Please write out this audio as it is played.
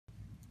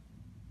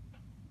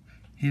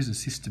Here's a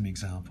system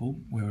example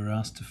where we're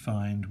asked to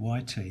find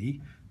yt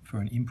for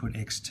an input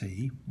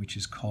xt, which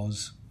is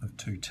cos of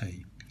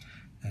 2t.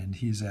 And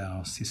here's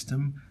our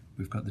system.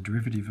 We've got the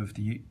derivative of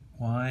the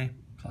y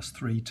plus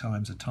 3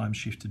 times a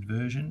time-shifted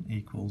version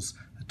equals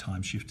a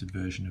time-shifted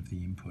version of the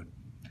input.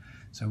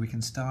 So we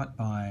can start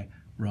by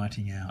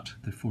writing out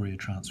the Fourier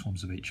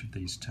transforms of each of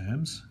these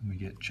terms. And we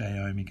get j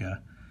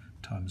omega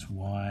times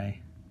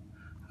y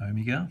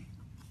omega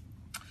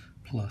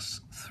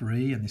plus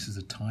 3, and this is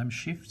a time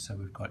shift, so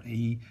we've got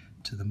e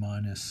to the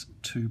minus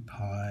 2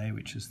 pi,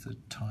 which is the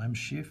time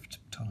shift,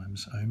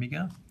 times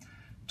omega,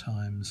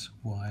 times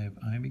y of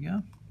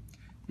omega,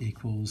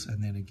 equals,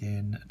 and then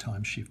again a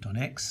time shift on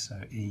x,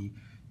 so e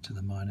to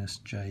the minus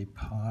j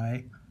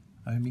pi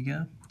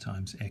omega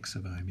times x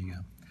of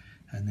omega.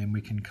 And then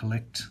we can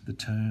collect the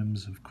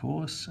terms, of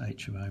course,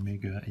 h of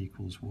omega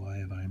equals y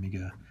of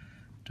omega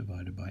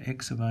divided by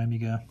x of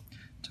omega,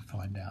 to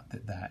find out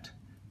that that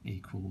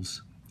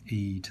equals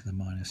e to the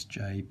minus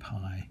j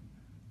pi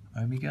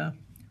omega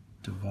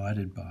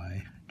divided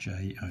by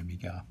j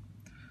omega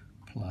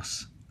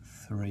plus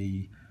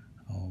 3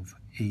 of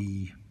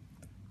e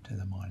to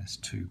the minus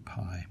 2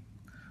 pi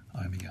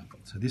omega.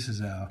 So this is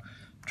our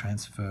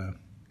transfer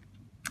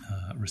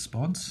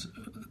response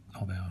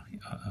of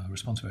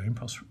our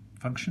impulse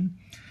function.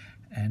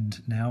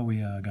 And now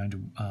we are going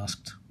to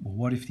ask, well,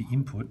 what if the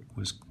input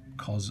was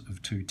cos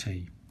of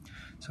 2t?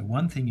 So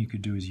one thing you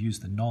could do is use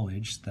the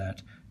knowledge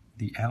that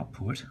the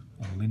output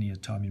of a linear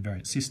time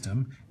invariant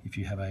system, if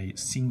you have a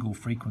single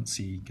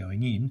frequency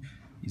going in,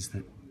 is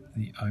that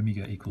the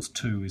omega equals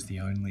 2 is the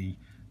only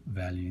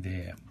value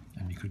there.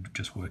 And you could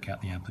just work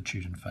out the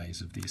amplitude and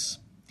phase of this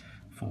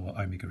for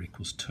omega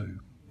equals 2.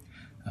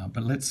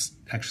 But let's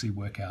actually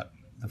work out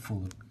the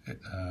full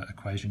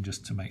equation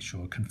just to make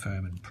sure,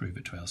 confirm and prove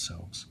it to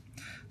ourselves.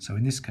 So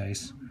in this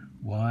case,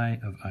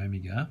 y of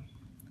omega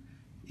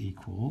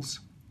equals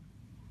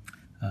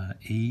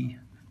e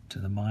to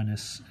the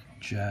minus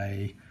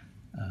j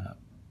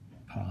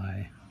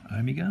pi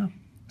omega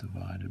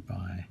divided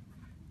by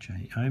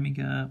j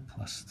omega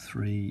plus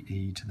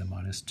 3e to the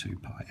minus 2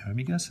 pi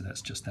omega, so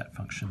that's just that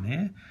function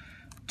there,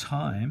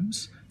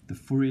 times the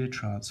Fourier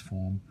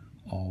transform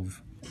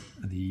of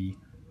the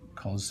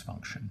cos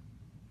function.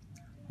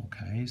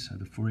 Okay, so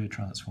the Fourier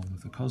transform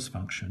of the cos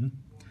function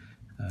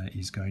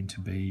is going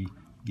to be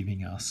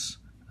giving us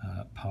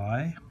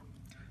pi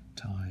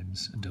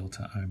times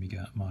delta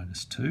omega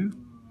minus 2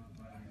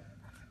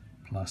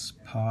 plus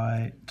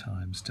pi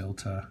times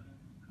delta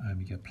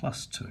omega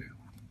plus 2.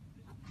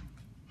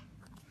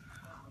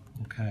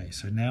 Okay,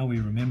 so now we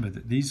remember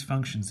that these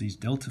functions, these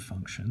delta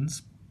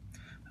functions,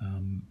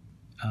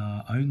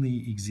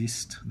 only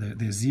exist,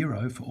 they're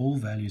 0 for all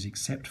values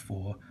except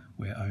for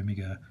where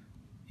omega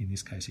in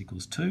this case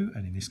equals 2,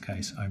 and in this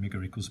case omega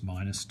equals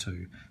minus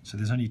 2. So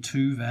there's only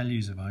 2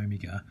 values of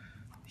omega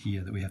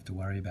here that we have to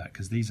worry about,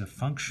 because these are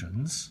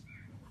functions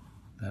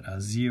that are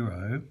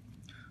 0.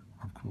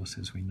 Of course,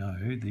 as we know,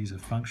 these are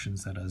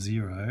functions that are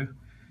 0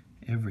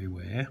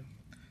 everywhere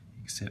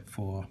except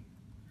for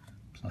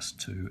plus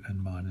 2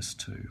 and minus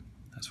 2.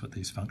 That's what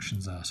these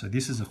functions are. So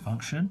this is a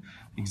function,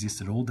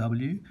 exists at all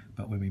w,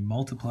 but when we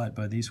multiply it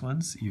by these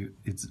ones,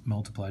 it's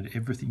multiplied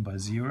everything by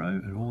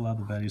 0 at all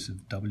other values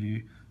of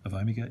w of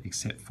omega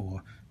except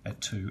for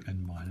at 2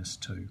 and minus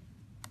 2.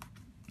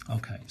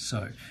 Okay,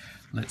 so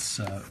let's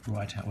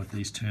write out what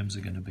these terms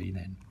are going to be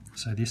then.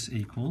 So this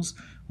equals,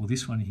 well,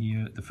 this one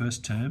here, the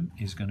first term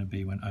is going to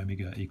be when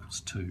omega equals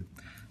 2.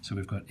 So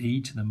we've got e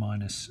to the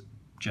minus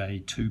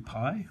j 2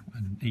 pi,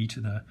 and e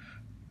to the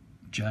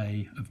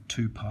j of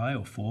 2 pi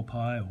or 4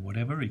 pi or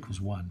whatever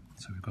equals 1.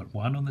 So we've got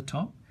 1 on the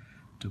top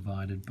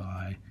divided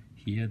by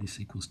here, this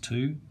equals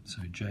 2,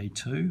 so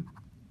j2.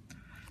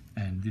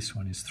 And this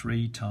one is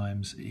 3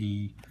 times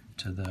e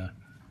to the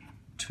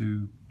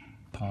 2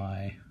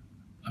 pi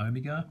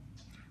omega.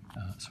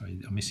 Sorry,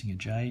 I'm missing a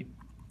j.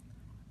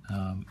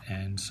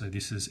 And so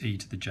this is e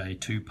to the j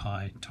 2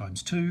 pi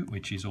times 2,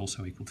 which is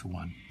also equal to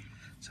 1.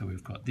 So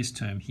we've got this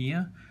term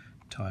here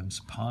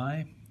times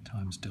pi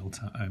times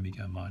delta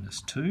omega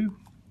minus 2,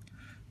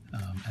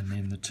 and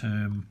then the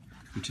term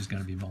which is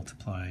going to be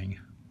multiplying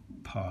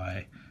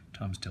pi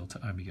times delta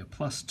omega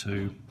plus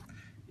 2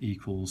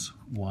 equals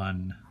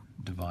 1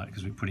 divided,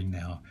 because we're putting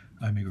now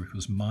omega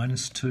equals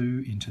minus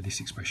 2 into this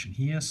expression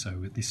here,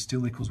 so this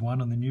still equals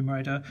 1 on the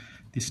numerator,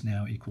 this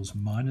now equals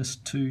minus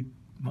 2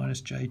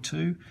 minus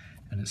j2,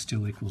 and it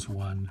still equals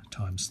 1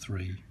 times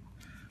 3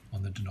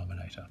 on the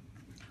denominator.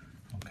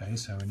 Okay,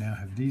 so we now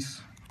have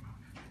these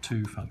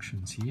two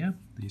functions here,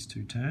 these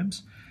two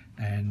terms,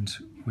 and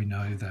we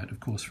know that,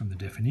 of course, from the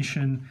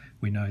definition,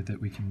 we know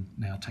that we can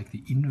now take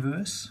the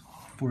inverse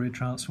Fourier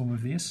transform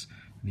of this,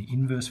 and the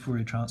inverse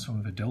Fourier transform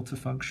of a delta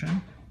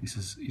function. This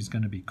is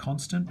going to be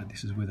constant, but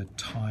this is with a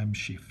time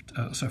shift,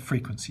 so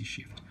frequency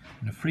shift.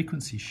 And a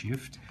frequency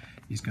shift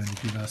is going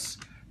to give us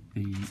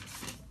the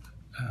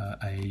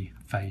a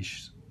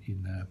phase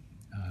in the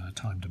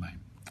time domain.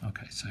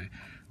 Okay, so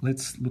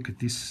let's look at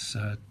this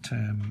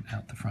term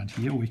out the front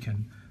here. We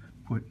can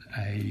put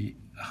a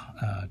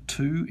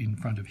 2 in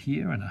front of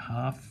here and a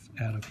half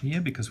out of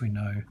here because we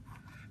know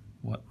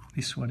what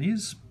this one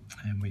is,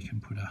 and we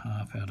can put a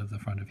half out of the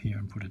front of here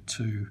and put a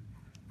 2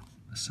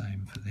 the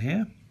same for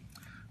there.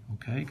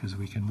 Okay, because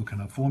we can look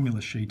at our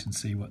formula sheet and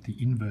see what the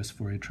inverse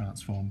Fourier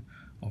transform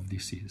of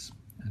this is.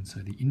 And so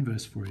the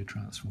inverse Fourier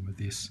transform of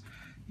this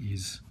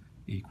is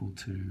equal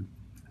to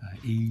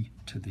e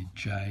to the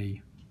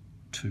j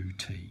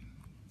 2t.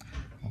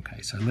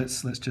 Okay, so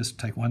let's just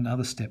take one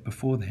other step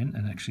before then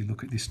and actually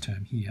look at this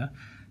term here.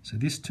 So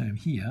this term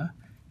here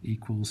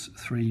equals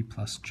 3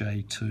 plus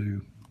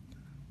j2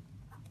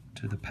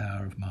 to the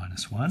power of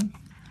minus 1.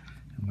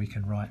 And we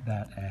can write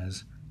that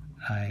as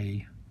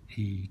a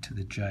e to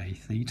the j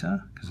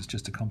theta, because it's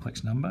just a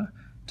complex number,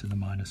 to the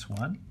minus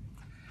 1.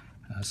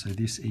 So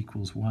this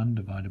equals 1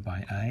 divided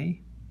by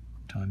a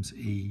times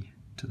e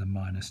to the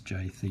minus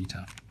j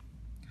theta.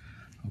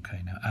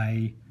 Okay, now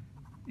a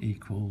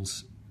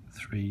equals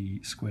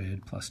 3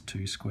 squared plus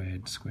 2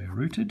 squared square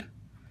rooted,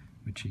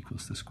 which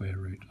equals the square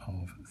root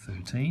of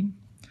 13.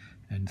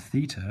 And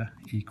theta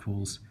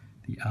equals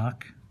the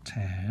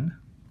arctan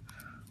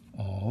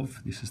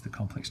of, this is the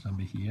complex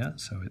number here,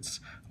 so it's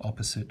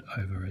opposite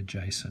over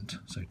adjacent,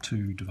 so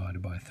 2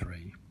 divided by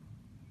 3.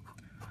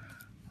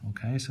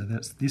 Okay, so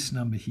that's this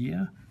number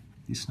here.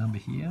 This number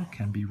here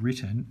can be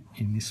written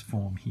in this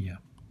form here.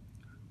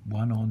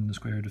 1 on the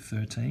square root of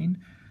 13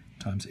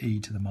 times e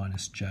to the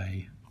minus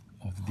j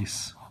of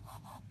this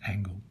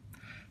angle.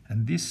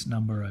 And this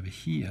number over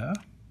here,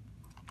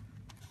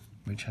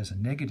 which has a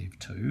negative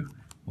 2,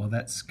 well,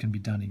 that can be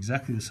done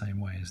exactly the same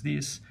way as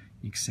this,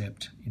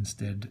 except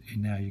instead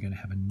now you're going to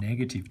have a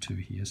negative 2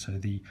 here, so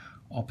the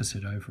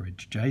opposite over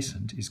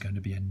adjacent is going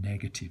to be a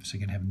negative. So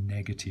you're going to have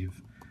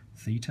negative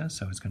theta,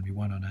 so it's going to be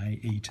 1 on a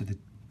e to the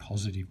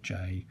positive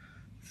j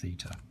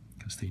theta,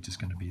 because theta is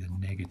going to be the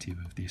negative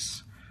of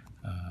this,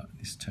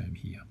 this term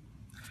here.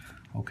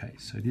 Okay,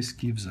 so this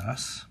gives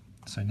us,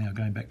 so now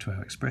going back to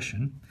our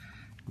expression,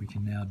 we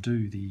can now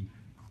do the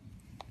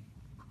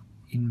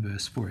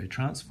inverse Fourier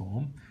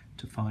transform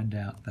to find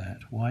out that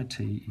yt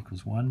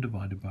equals 1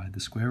 divided by the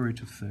square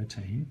root of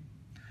 13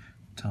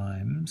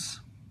 times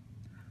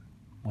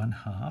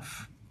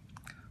 1/2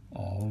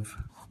 of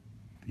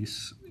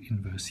this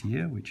inverse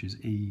here, which is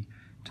e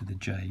to the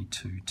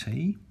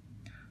j2t,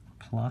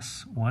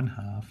 plus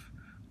 1/2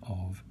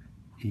 of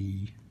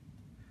e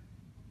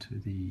to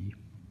the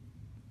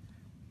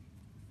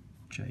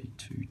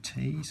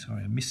j2t.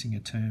 Sorry, I'm missing a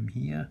term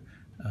here.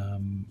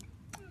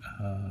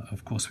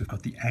 Of course, we've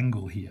got the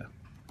angle here,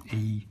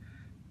 e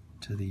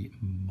to the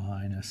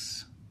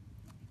minus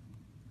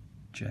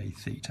j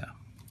theta.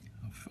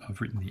 I've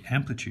written the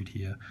amplitude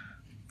here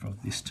for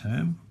this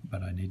term,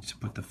 but I need to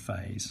put the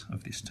phase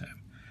of this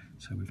term.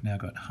 So we've now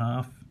got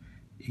half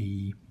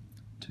e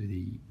to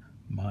the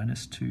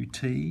minus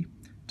 2t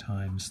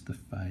times the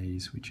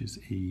phase, which is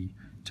e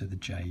to the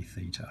j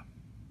theta.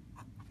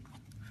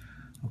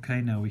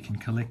 Okay, now we can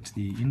collect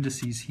the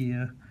indices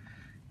here,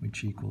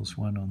 which equals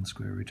 1 on the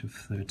square root of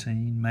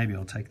 13. Maybe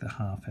I'll take the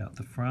half out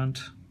the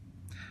front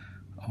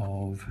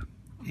of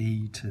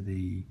e to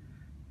the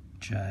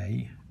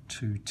j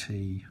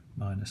 2t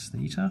minus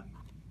theta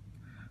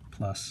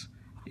plus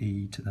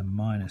e to the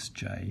minus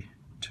j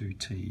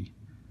 2t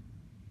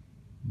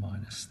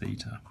minus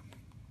theta.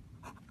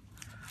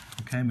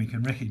 Okay, and we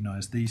can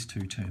recognise these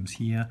two terms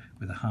here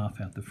with a half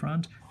out the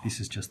front. This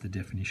is just the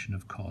definition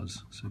of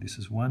cos. So this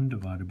is 1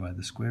 divided by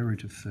the square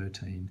root of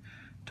 13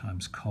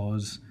 times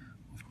cos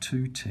of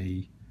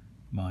 2t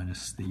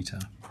minus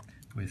theta,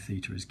 where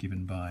theta is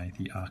given by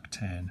the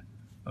arctan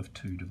of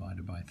 2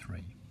 divided by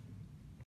 3.